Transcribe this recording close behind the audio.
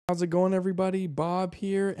How's it going, everybody? Bob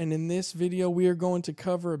here, and in this video we are going to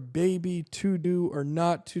cover baby to do or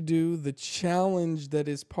not to do, the challenge that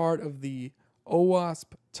is part of the OWASP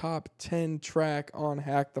top 10 track on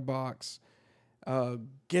Hack the Box.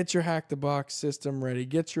 Get your Hack the Box system ready,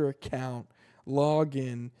 get your account, log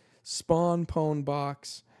in, spawn pwn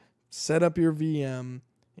box, set up your VM,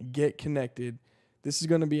 and get connected. This is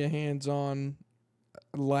going to be a hands-on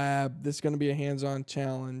lab. This is going to be a hands-on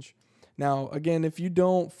challenge. Now, again, if you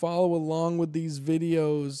don't follow along with these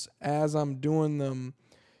videos as I'm doing them,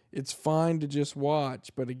 it's fine to just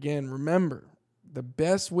watch. But again, remember, the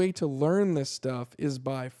best way to learn this stuff is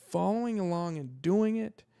by following along and doing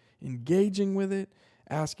it, engaging with it,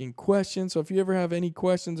 asking questions. So if you ever have any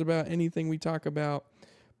questions about anything we talk about,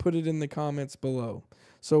 put it in the comments below.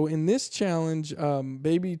 So in this challenge,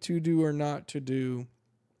 baby to do or not to do,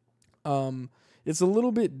 it's a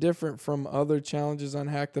little bit different from other challenges on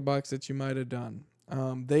Hack the Box that you might have done.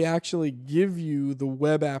 They actually give you the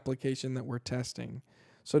web application that we're testing.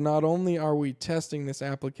 So not only are we testing this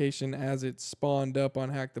application as it's spawned up on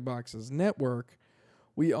Hack the Box's network,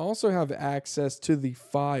 we also have access to the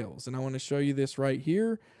files. And I want to show you this right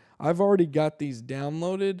here. I've already got these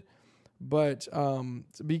downloaded, but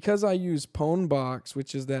because I use Pwnbox,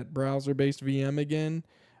 which is that browser-based VM again,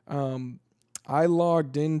 I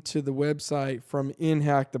logged into the website from in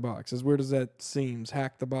Hack the Box. As weird as that seems,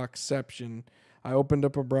 Hack the Boxception. I opened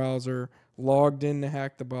up a browser, logged into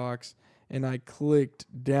Hack the Box, and I clicked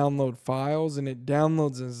download files, and it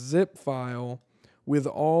downloads a zip file with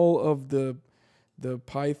all of the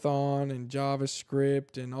Python and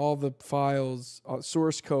JavaScript and all the files,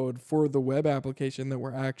 source code for the web application that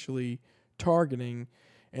we're actually targeting.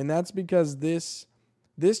 And that's because this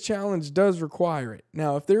challenge does require it.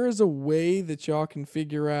 Now, if there is a way that y'all can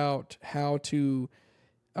figure out how to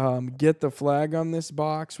get the flag on this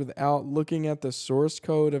box without looking at the source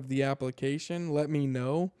code of the application, let me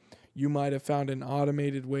know. You might have found an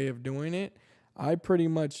automated way of doing it. I pretty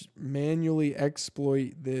much manually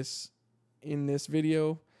exploit this in this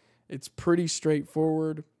video. It's pretty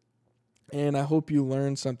straightforward, and I hope you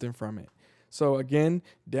learned something from it. So again,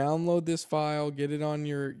 download this file, get it on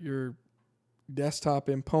your desktop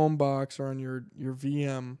in Pwnbox or on your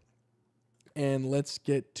VM, and let's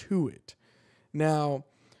get to it. Now,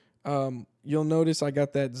 you'll notice I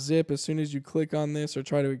got that zip. As soon as you click on this or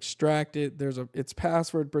try to extract it, it's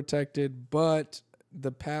password protected, but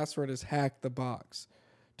the password is Hack the Box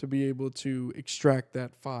to be able to extract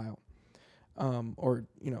that file, or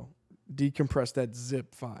decompress that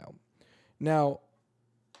zip file. Now,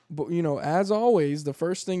 but, as always, the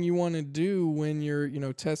first thing you want to do when you're,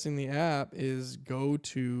 testing the app is go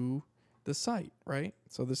to the site, right?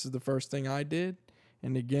 So this is the first thing I did.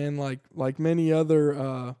 And again, like many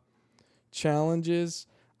other challenges,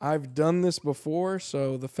 I've done this before.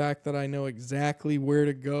 So the fact that I know exactly where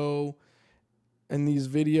to go in these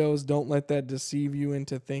videos, don't let that deceive you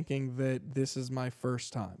into thinking that this is my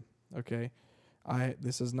first time, okay?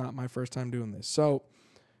 This is not my first time doing this. So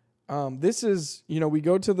this is, we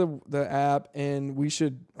go to the app, and we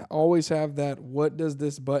should always have that what does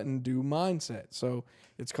this button do mindset. So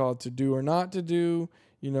it's called to do or not to do,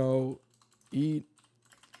 eat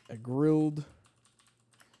a grilled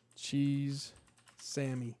cheese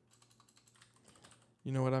Sammy.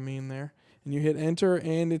 You know what I mean there? And you hit enter,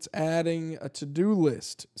 and it's adding a to-do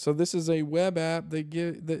list. So this is a web app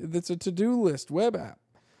that's a to-do list web app.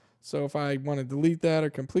 So if I want to delete that or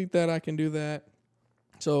complete that, I can do that.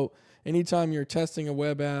 So anytime you're testing a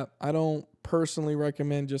web app, I don't personally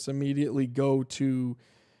recommend just immediately go to,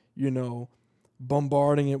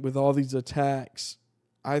 bombarding it with all these attacks.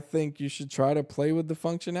 I think you should try to play with the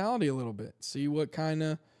functionality a little bit. See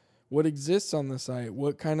what exists on the site,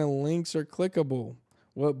 what kind of links are clickable,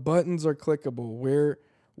 what buttons are clickable,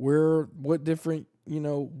 what different,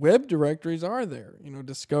 web directories are there,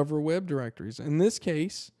 discover web directories. In this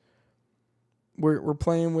case, we're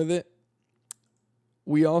playing with it.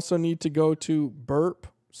 We also need to go to Burp.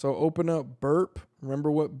 So open up Burp. Remember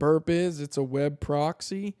what Burp is? It's a web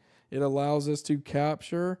proxy. It allows us to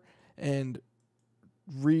capture and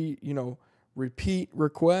repeat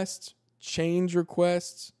requests, change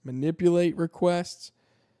requests, manipulate requests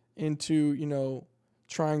into,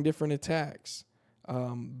 trying different attacks.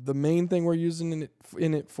 The main thing we're using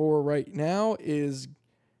in it for right now is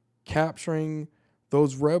capturing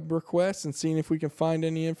those web requests and seeing if we can find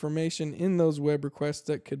any information in those web requests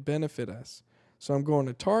that could benefit us. So I'm going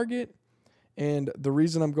to target, and the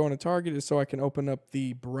reason I'm going to target is so I can open up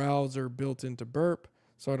the browser built into Burp,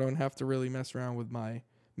 so I don't have to really mess around with my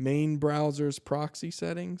main browser's proxy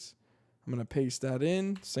settings. I'm going to paste that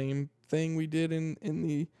in, same thing we did in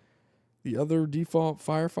the the other default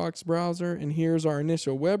Firefox browser. And here's our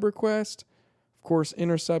initial web request. Of course,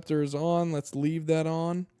 interceptor is on. Let's leave that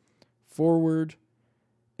on. Forward.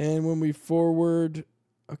 And when we forward,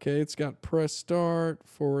 okay, it's got press start,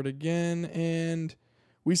 forward again, and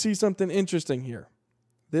we see something interesting here.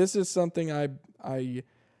 This is something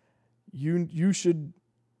you should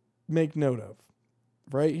make note of.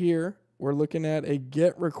 Right here, we're looking at a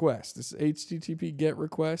GET request. This is HTTP GET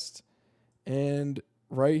request. And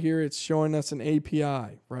right here, it's showing us an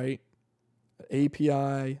API, right?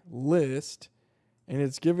 API list. And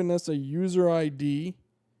it's giving us a user ID.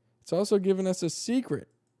 It's also giving us a secret.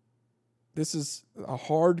 This is a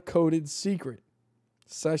hard-coded secret.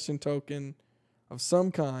 Session token of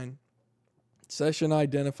some kind. Session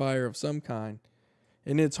identifier of some kind.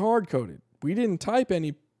 And it's hard-coded. We didn't type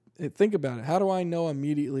any. Think about it. How do I know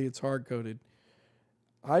immediately it's hard-coded?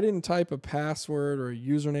 I didn't type a password or a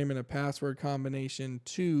username and a password combination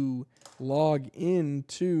to log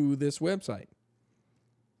into this website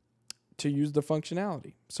to use the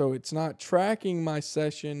functionality. So it's not tracking my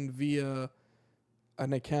session via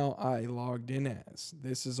an account I logged in as.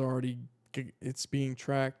 This is already, it's being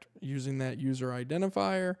tracked using that user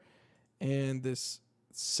identifier and this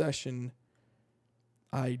session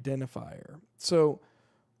identifier. So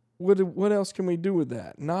what else can we do with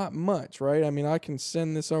that? Not much, right? I mean, I can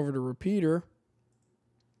send this over to Repeater,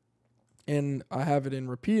 and I have it in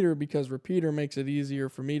Repeater because Repeater makes it easier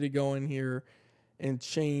for me to go in here and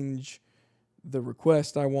change the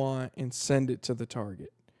request I want and send it to the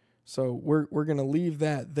target. So we're going to leave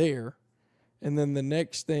that there. And then the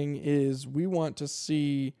next thing is we want to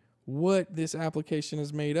see what this application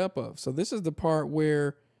is made up of. So this is the part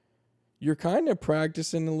where you're kind of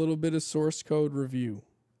practicing a little bit of source code review.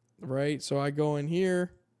 Right? So I go in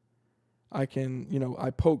here, I can,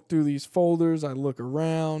 I poke through these folders, I look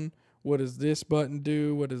around, what does this button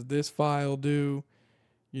do? What does this file do?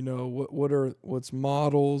 What's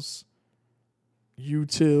models,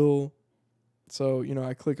 util. So,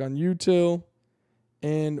 I click on util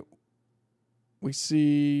and we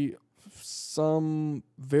see some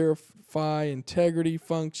verify integrity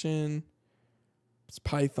function. It's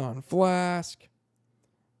Python Flask.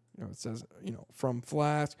 It says, from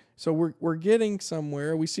Flask. So we're getting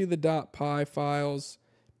somewhere. We see the .py files.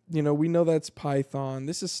 We know that's Python.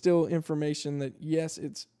 This is still information that, yes,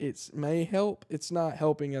 it's may help. It's not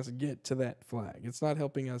helping us get to that flag. It's not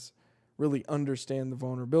helping us really understand the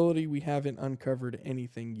vulnerability. We haven't uncovered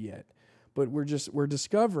anything yet. But we're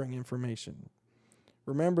discovering information.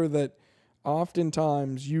 Remember that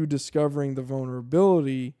oftentimes you discovering the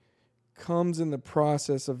vulnerability comes in the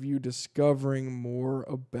process of you discovering more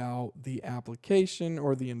about the application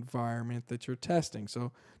or the environment that you're testing.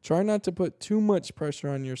 So try not to put too much pressure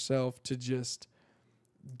on yourself to just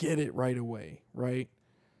get it right away, right?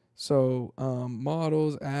 So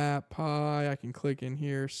models, app, py, I can click in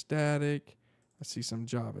here, static. I see some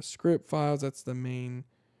JavaScript files. That's the main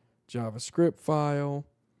JavaScript file.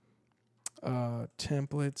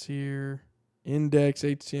 Templates here. Index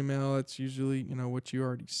HTML, that's usually, what you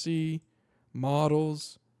already see.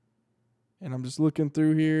 Models. And I'm just looking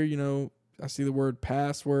through here, I see the word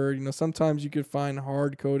password. Sometimes you could find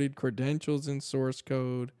hard-coded credentials in source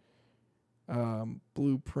code,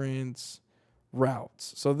 blueprints,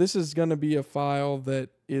 routes. So this is going to be a file that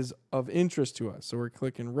is of interest to us. So we're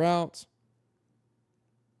clicking routes.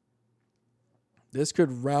 This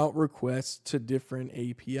could route requests to different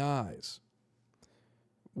APIs.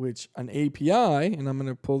 Which an API, and I'm going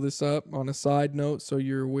to pull this up on a side note so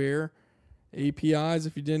you're aware, APIs,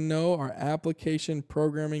 if you didn't know, are application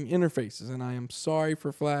programming interfaces. And I am sorry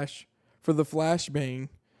for the flashbang.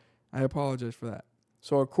 I apologize for that.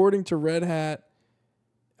 So according to Red Hat,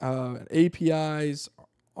 APIs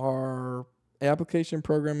are application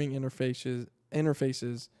programming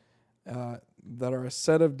interfaces that are a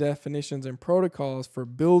set of definitions and protocols for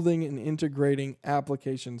building and integrating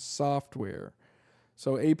application software.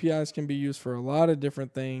 So APIs can be used for a lot of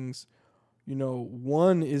different things.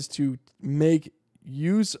 One is to make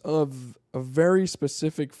use of a very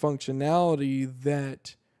specific functionality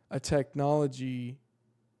that a technology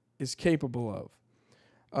is capable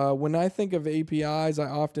of. When I think of APIs, I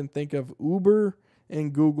often think of Uber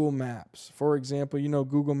and Google Maps. For example,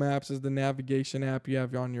 Google Maps is the navigation app you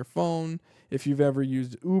have on your phone. If you've ever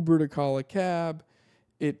used Uber to call a cab,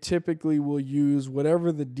 it typically will use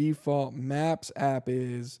whatever the default Maps app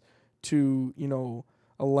is to,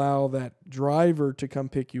 allow that driver to come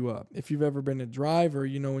pick you up. If you've ever been a driver,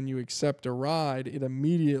 when you accept a ride, it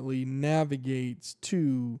immediately navigates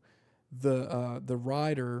to the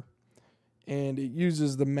rider, and it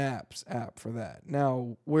uses the Maps app for that.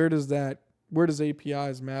 Now, where does that where does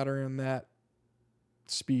APIs matter in that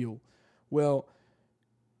spiel? Well,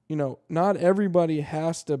 not everybody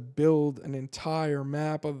has to build an entire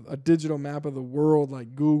a digital map of the world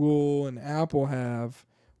like Google and Apple have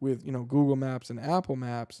with, Google Maps and Apple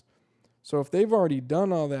Maps. So if they've already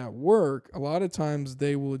done all that work, a lot of times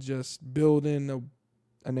they will just build in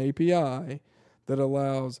an API that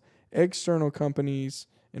allows external companies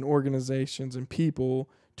and organizations and people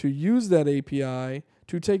to use that API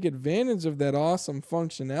to take advantage of that awesome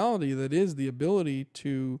functionality that is the ability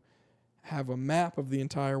to have a map of the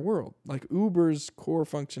entire world. Like Uber's core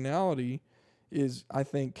functionality is, I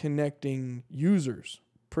think, connecting users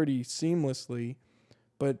pretty seamlessly,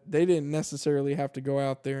 but they didn't necessarily have to go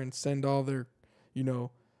out there and send all their,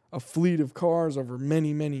 a fleet of cars over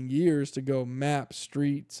many, many years to go map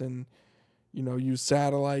streets and, use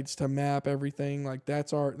satellites to map everything. Like that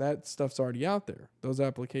stuff's already out there. Those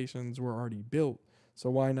applications were already built. So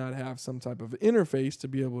why not have some type of interface to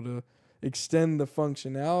be able to extend the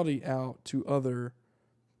functionality out to other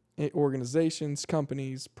organizations,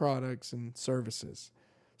 companies, products, and services?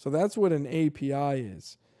 So that's what an API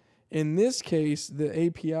is. In this case, the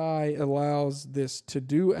API allows this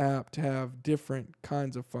to-do app to have different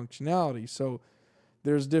kinds of functionality. So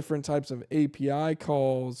there's different types of API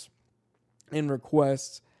calls and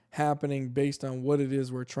requests happening based on what it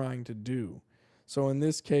is we're trying to do. So in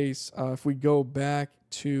this case, if we go back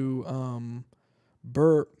to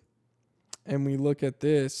Burp and we look at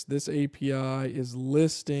this API is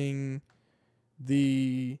listing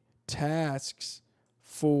the tasks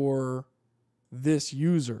for this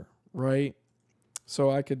user, right?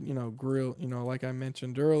 So I could, grill, like I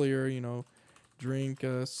mentioned earlier, drink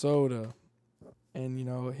a soda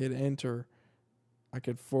and, hit enter. I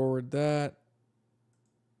could forward that.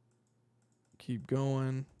 Keep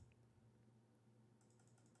going.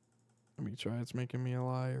 Let me try. It's making me a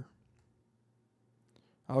liar.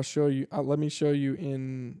 I'll show you. Let me show you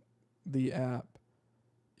in the app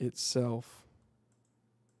itself.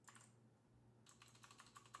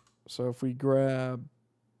 So if we grab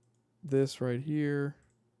this right here,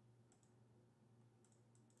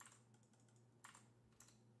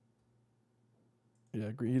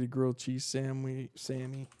 yeah, eat a grilled cheese Sammy,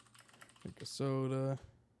 drink a soda,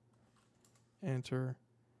 enter.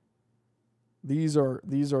 These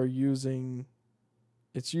are using,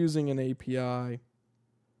 it's using an API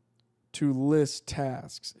to list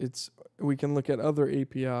tasks. We can look at other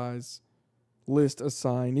APIs, list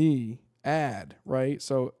assignee, add, right?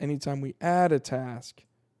 So anytime we add a task,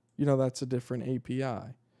 that's a different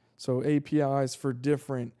API. So APIs for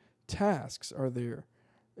different tasks are there.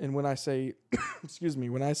 And when I say,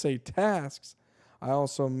 when I say tasks, I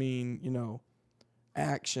also mean,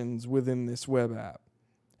 actions within this web app.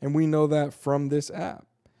 And we know that from this app.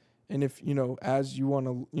 And if, as you want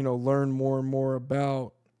to, learn more and more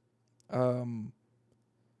about how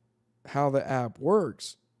the app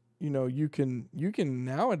works, you can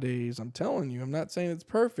nowadays, I'm telling you, I'm not saying it's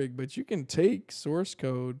perfect, but you can take source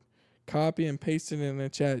code, copy and paste it in a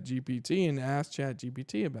ChatGPT and ask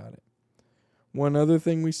ChatGPT about it. One other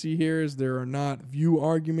thing we see here is there are not view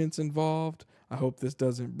arguments involved. I hope this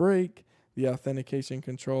doesn't break the authentication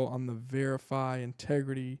control on the verify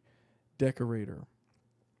integrity decorator.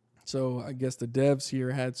 So I guess the devs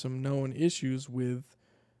here had some known issues with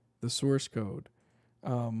the source code.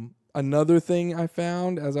 Another thing I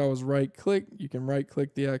found as I was you can right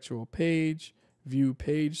click the actual page, view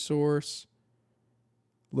page source,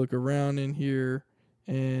 look around in here,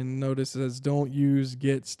 and notice it says don't use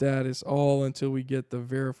get status all until we get the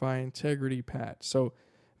verify integrity patch. So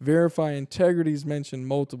verify integrity is mentioned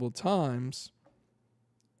multiple times,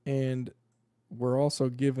 and we're also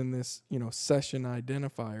given this, session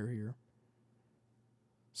identifier here.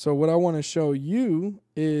 So what I want to show you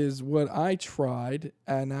is what I tried,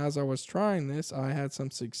 and as I was trying this, I had some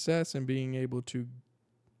success in being able to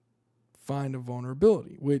find a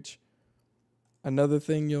vulnerability, which another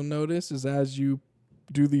thing you'll notice is as you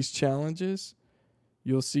do these challenges,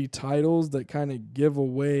 you'll see titles that kind of give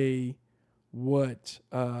away what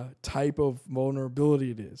type of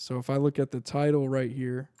vulnerability it is. So if I look at the title right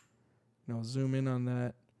here, zoom in on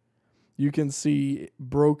that, you can see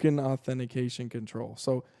broken authentication control.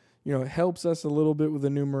 So, it helps us a little bit with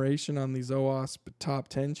enumeration on these OWASP top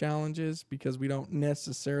 10 challenges because we don't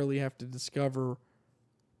necessarily have to discover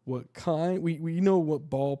what kind. We know what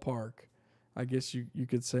ballpark, I guess you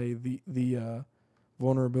could say, the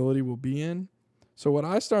vulnerability will be in. So what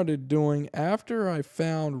I started doing after I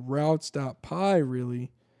found routes.py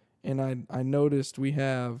really, and I noticed we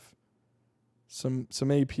have some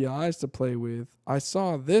APIs to play with, I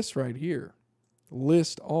saw this right here,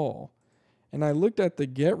 list all. And I looked at the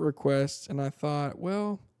GET requests and I thought,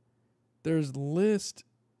 well, there's list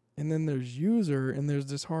and then there's user and there's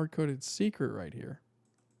this hard-coded secret right here.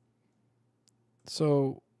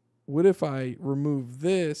 So what if I remove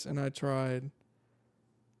this and I tried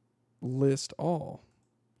list all?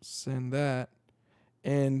 Send that.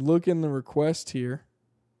 And look in the request here.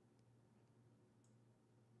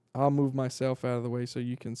 I'll move myself out of the way so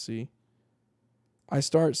you can see. I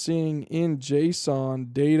start seeing in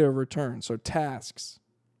JSON data return, so tasks.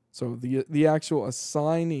 So the actual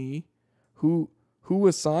assignee who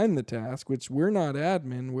assigned the task, which we're not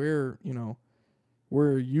admin, we're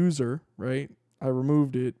a user, right? I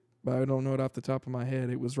removed it, but I don't know it off the top of my head.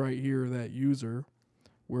 It was right here, that user.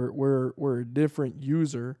 We're a different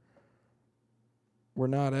user. We're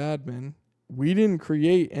not admin. We didn't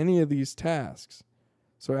create any of these tasks.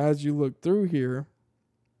 So as you look through here,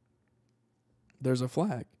 there's a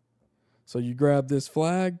flag. So you grab this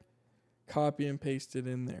flag, copy and paste it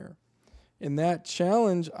in there. In that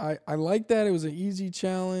challenge, I like that. It was an easy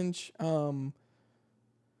challenge. There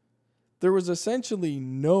was essentially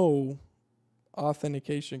no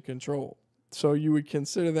authentication control. So you would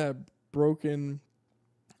consider that broken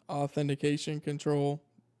authentication control.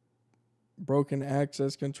 Broken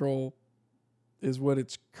access control is what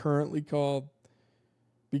it's currently called,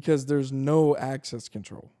 because there's no access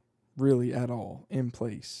control really at all in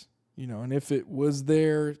place. And if it was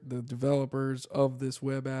there, the developers of this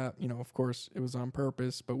web app, of course it was on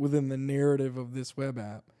purpose, but within the narrative of this web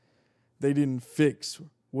app, they didn't fix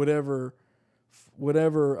whatever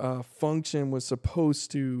function was supposed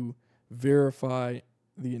to verify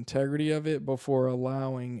the integrity of it before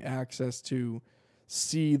allowing access to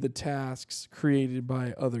see the tasks created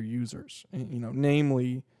by other users,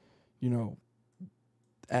 namely,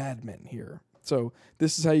 admin here. So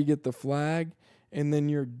this is how you get the flag, and then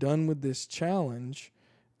you're done with this challenge.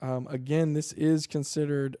 Again, this is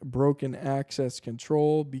considered broken access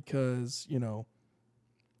control because,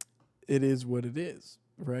 it is what it is,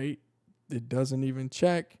 right? It doesn't even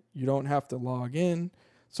check. You don't have to log in.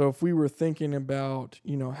 So if we were thinking about,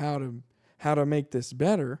 how to make this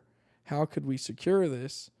better, how could we secure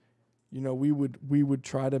this? We would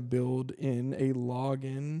try to build in a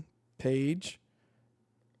login page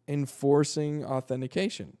enforcing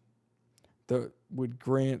authentication that would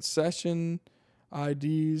grant session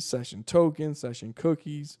IDs, session tokens, session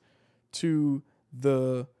cookies to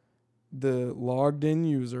the logged in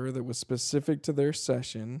user that was specific to their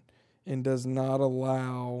session and does not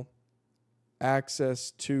allow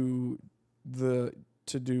access to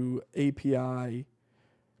do API,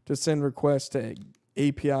 to send requests to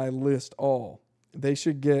API list all. They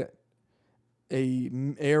should get a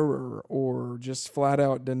error or just flat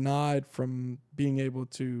out denied from being able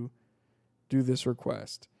to do this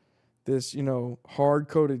request. This,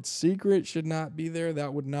 hard-coded secret should not be there.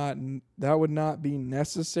 That would not be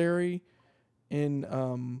necessary in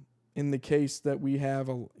the case that we have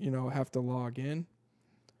to log in.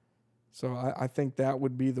 So I think that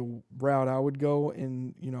would be the route I would go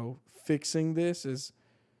in, fixing this. Is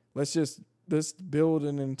let's build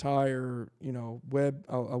an entire, web,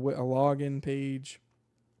 a login page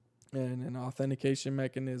and an authentication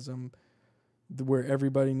mechanism where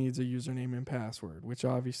everybody needs a username and password, which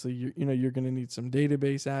obviously you're going to need some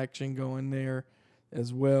database action going there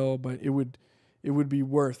as well, but it would be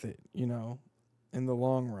worth it, in the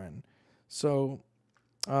long run. So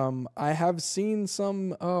I have seen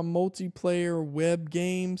some multiplayer web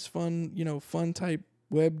games, fun type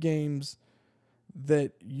web games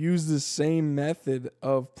that use the same method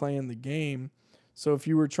of playing the game. So if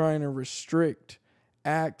you were trying to restrict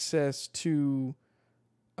access to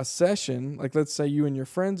a session, like let's say you and your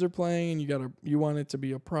friends are playing and you want it to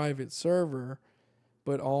be a private server,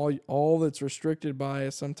 but all that's restricted by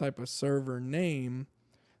is some type of server name,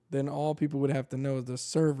 then all people would have to know is the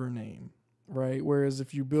server name, right? Whereas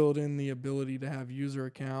if you build in the ability to have user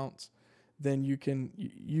accounts, then you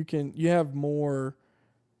have more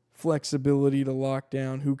flexibility to lock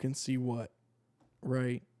down who can see what,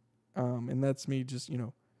 right? And that's me just,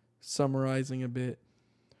 summarizing a bit.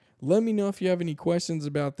 Let me know if you have any questions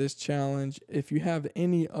about this challenge. If you have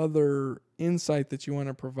any other insight that you want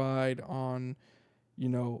to provide on,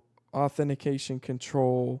 authentication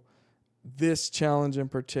control, this challenge in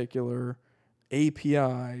particular,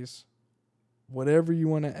 APIs, whatever you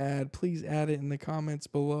want to add, please add it in the comments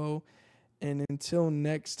below. And until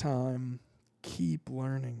next time, keep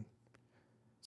learning.